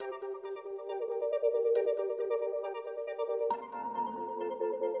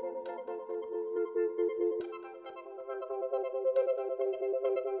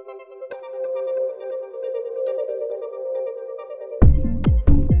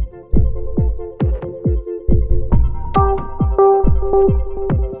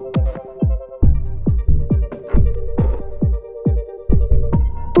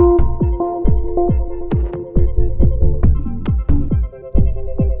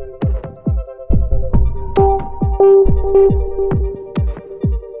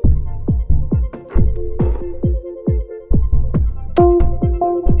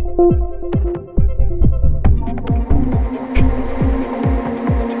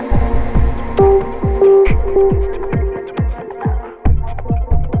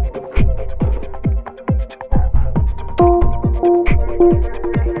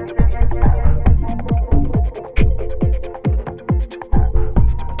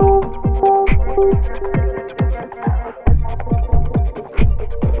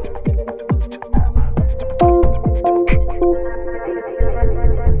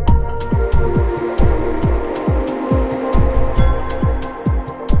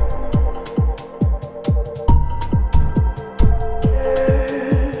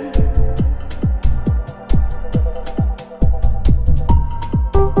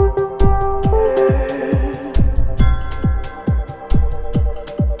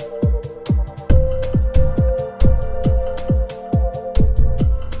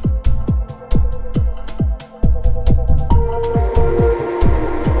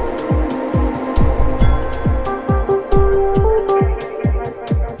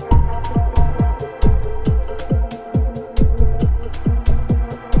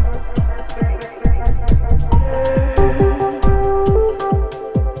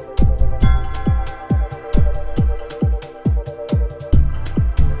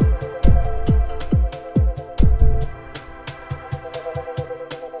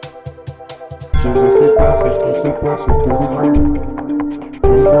passe autour de moi. On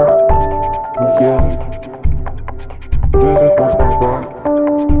va, on vient, de ne pas voir.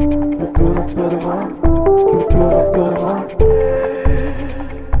 Pour peu de moi, pour peu de moi.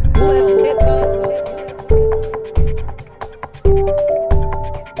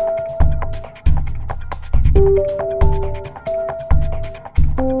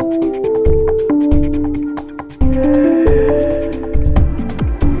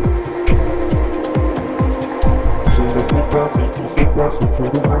 Je ne sais pas ce qui se passe autour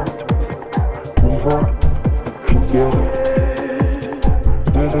de moi. On va, on vient,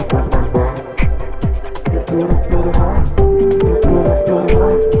 de ne pas voir. Pour peu de moi, pour peu de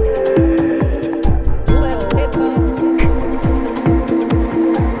moi.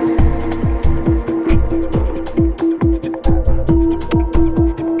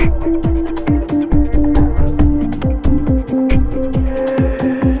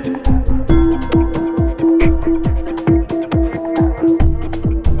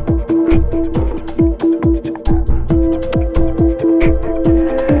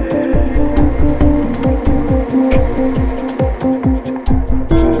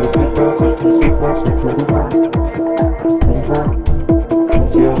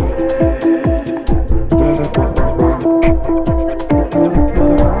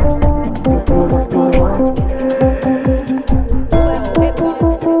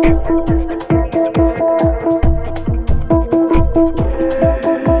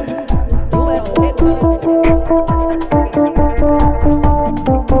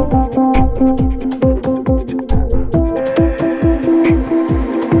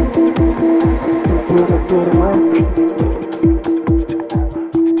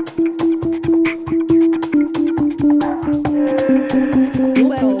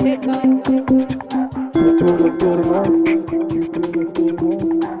 Autour de moi.